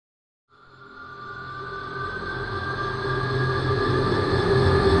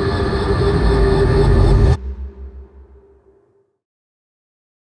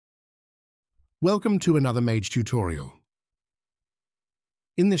Welcome to another Mage tutorial.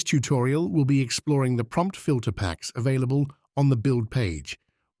 In this tutorial, we'll be exploring the prompt filter packs available on the build page.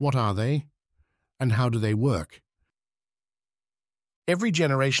 What are they, and how do they work? Every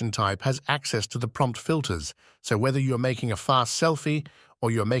generation type has access to the prompt filters, so whether you're making a fast selfie or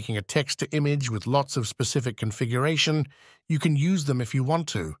you're making a text-to-image with lots of specific configuration, you can use them if you want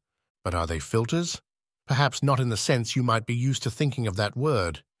to. But are they filters? Perhaps not in the sense you might be used to thinking of that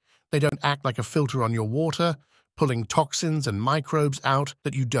word. They don't act like a filter on your water, pulling toxins and microbes out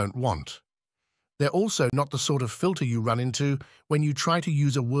that you don't want. They're also not the sort of filter you run into when you try to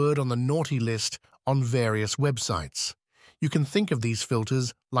use a word on the naughty list on various websites. You can think of these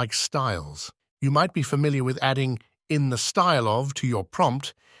filters like styles. You might be familiar with adding "in the style of" to your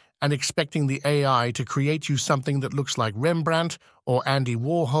prompt and expecting the AI to create you something that looks like Rembrandt or Andy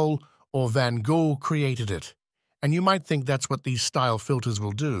Warhol or Van Gogh created it. And you might think that's what these style filters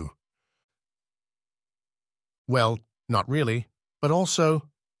will do. Well, not really, but also,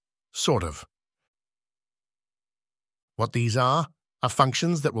 sort of. What these are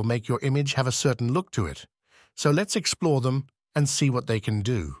functions that will make your image have a certain look to it. So let's explore them and see what they can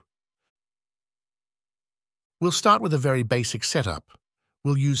do. We'll start with a very basic setup.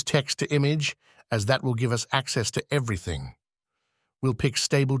 We'll use text-to-image, as that will give us access to everything. We'll pick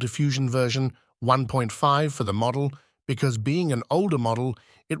Stable Diffusion version 1.5 for the model, because being an older model,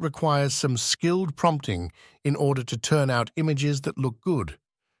 it requires some skilled prompting in order to turn out images that look good,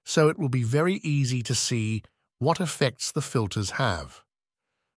 so it will be very easy to see what effects the filters have.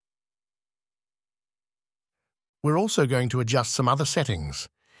 We're also going to adjust some other settings.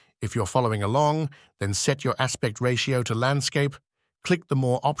 If you're following along, then set your aspect ratio to landscape, click the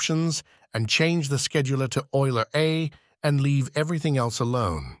More options, and change the scheduler to Euler A, and leave everything else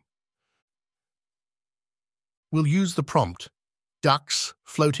alone. We'll use the prompt, ducks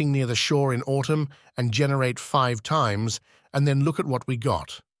floating near the shore in autumn, and generate 5 times, and then look at what we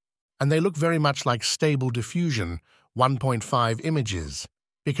got. And they look very much like Stable Diffusion 1.5 images,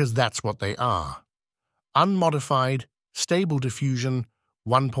 because that's what they are. Unmodified, Stable Diffusion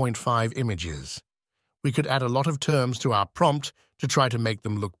 1.5 images. We could add a lot of terms to our prompt to try to make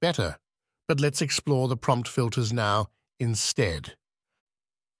them look better, but let's explore the prompt filters now instead.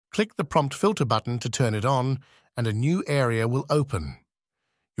 Click the Prompt Filter button to turn it on, and a new area will open.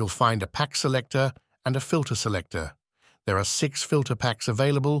 You'll find a pack selector and a filter selector. There are 6 filter packs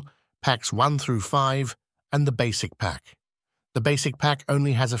available, packs 1 through 5, and the basic pack. The basic pack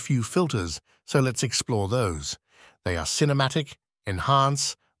only has a few filters, so let's explore those. They are Cinematic,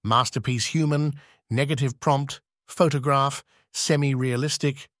 Enhance, Masterpiece Human, Negative Prompt, Photograph,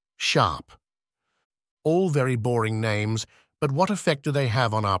 Semi-Realistic, Sharp. All very boring names, but what effect do they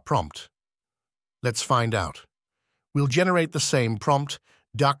have on our prompt? Let's find out. We'll generate the same prompt,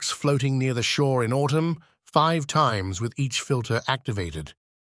 ducks floating near the shore in autumn, 5 times with each filter activated.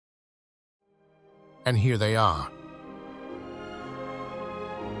 And here they are.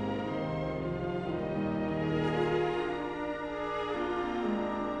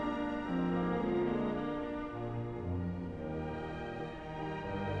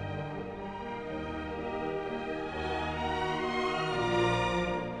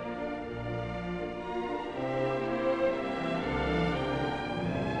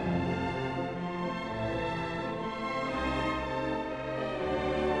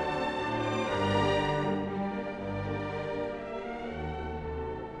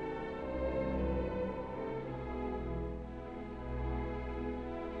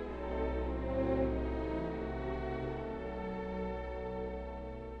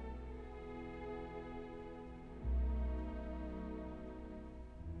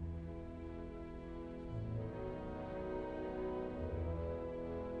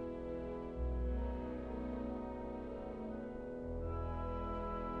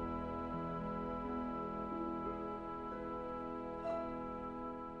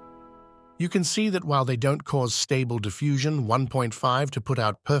 You can see that while they don't cause Stable Diffusion 1.5 to put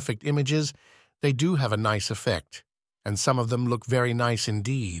out perfect images, they do have a nice effect, and some of them look very nice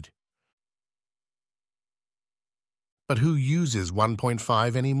indeed. But who uses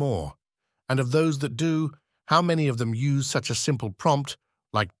 1.5 anymore? And of those that do, how many of them use such a simple prompt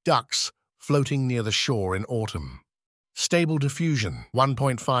like ducks floating near the shore in autumn? Stable Diffusion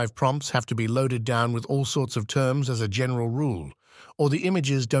 1.5 prompts have to be loaded down with all sorts of terms as a general rule, or the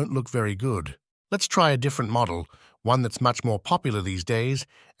images don't look very good. Let's try a different model, one that's much more popular these days,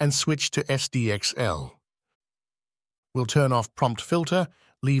 and switch to SDXL. We'll turn off Prompt Filter,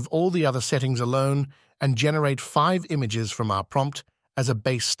 leave all the other settings alone, and generate 5 images from our prompt as a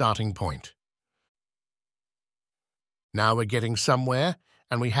base starting point. Now we're getting somewhere,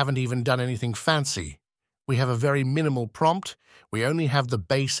 And we haven't even done anything fancy. We have a very minimal prompt. We only have the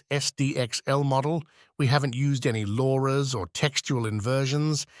base SDXL model. We haven't used any LoRa's or textual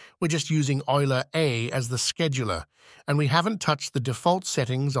inversions. We're just using Euler A as the scheduler. And we haven't touched the default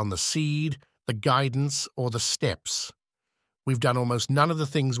settings on the seed, the guidance, or the steps. We've done almost none of the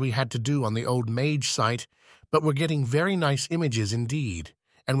things we had to do on the old Mage site, but we're getting very nice images indeed,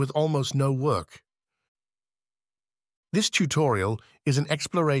 and with almost no work. This tutorial is an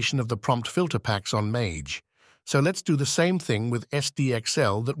exploration of the prompt filter packs on Mage, so let's do the same thing with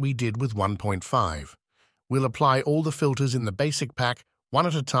SDXL that we did with 1.5. We'll apply all the filters in the basic pack one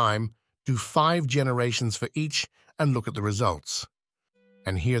at a time, do 5 generations for each, and look at the results.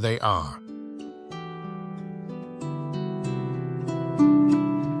 And here they are.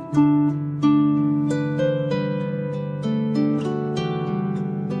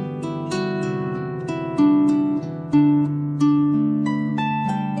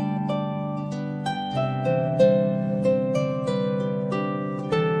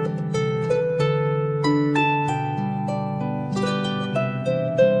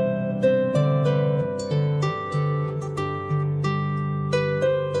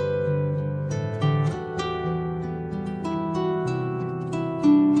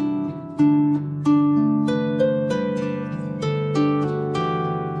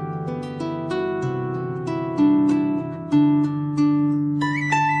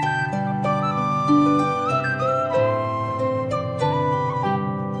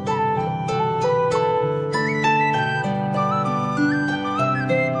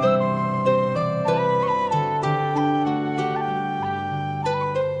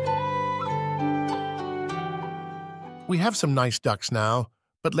 We have some nice ducks now,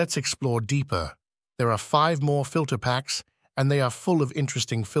 but let's explore deeper. There are 5 more filter packs, and they are full of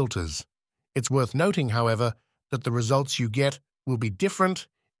interesting filters. It's worth noting, however, that the results you get will be different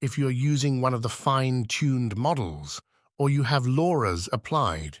if you're using one of the fine-tuned models, or you have LoRa's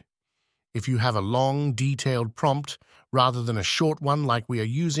applied. If you have a long, detailed prompt rather than a short one like we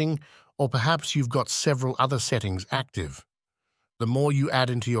are using, or perhaps you've got several other settings active. The more you add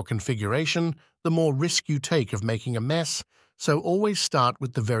into your configuration, the more risk you take of making a mess, so always start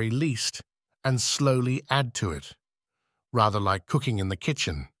with the very least and slowly add to it. Rather like cooking in the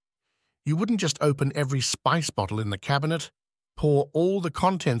kitchen. You wouldn't just open every spice bottle in the cabinet, pour all the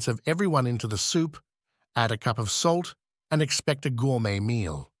contents of everyone into the soup, add a cup of salt, and expect a gourmet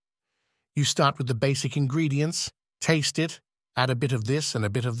meal. You start with the basic ingredients, taste it, add a bit of this and a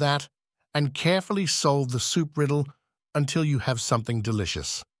bit of that, and carefully solve the soup riddle until you have something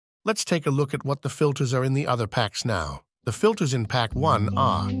delicious. Let's take a look at what the filters are in the other packs now. The filters in pack 1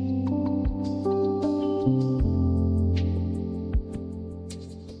 are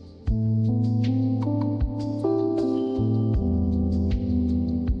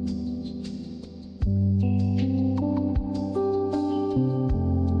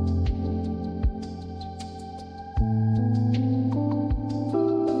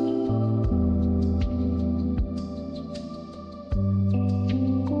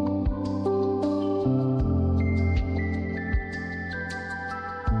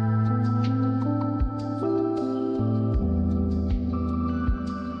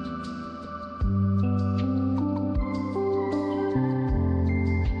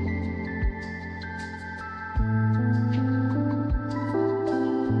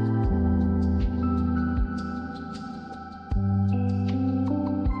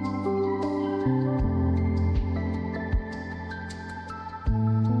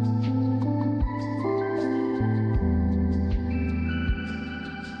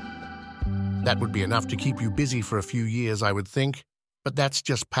That would be enough to keep you busy for a few years, I would think, but that's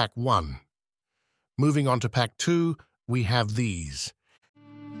just pack 1. Moving on to pack 2, we have these.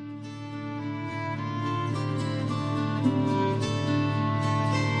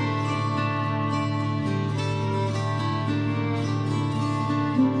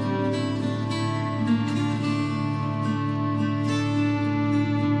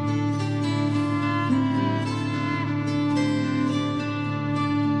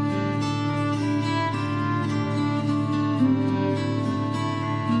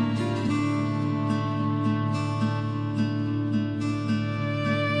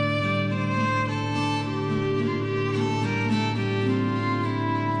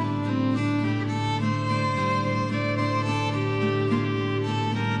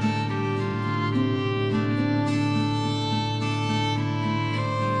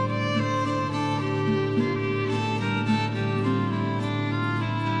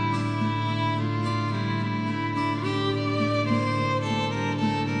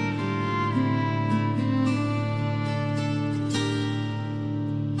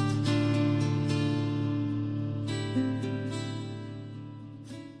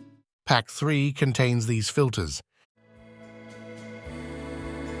 Pack 3 contains these filters.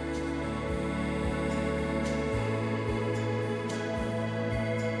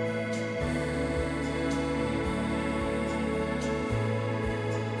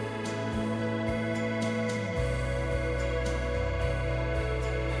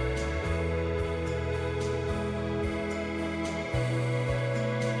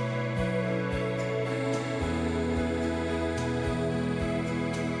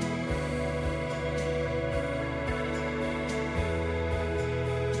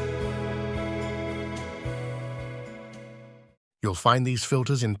 You'll find these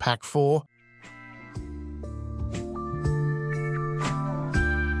filters in Pack 4.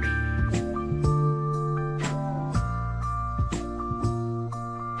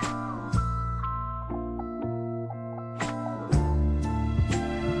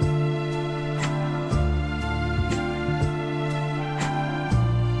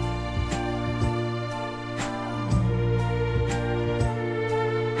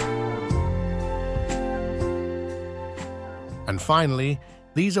 And finally,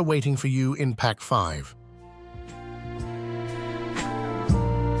 these are waiting for you in Pack 5.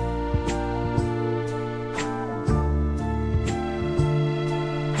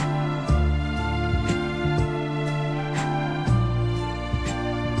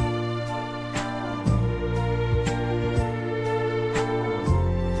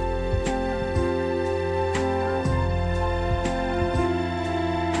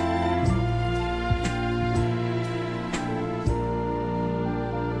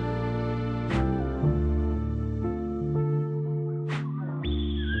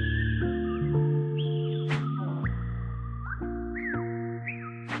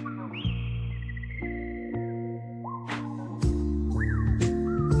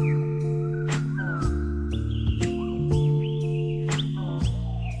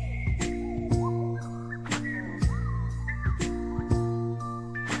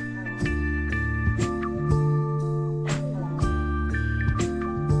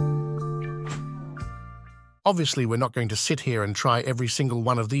 Obviously, we're not going to sit here and try every single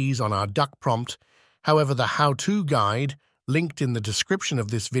one of these on our duck prompt. However, the how-to guide, linked in the description of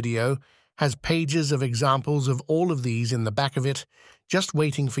this video, has pages of examples of all of these in the back of it, just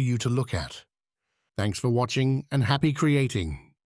waiting for you to look at. Thanks for watching and happy creating.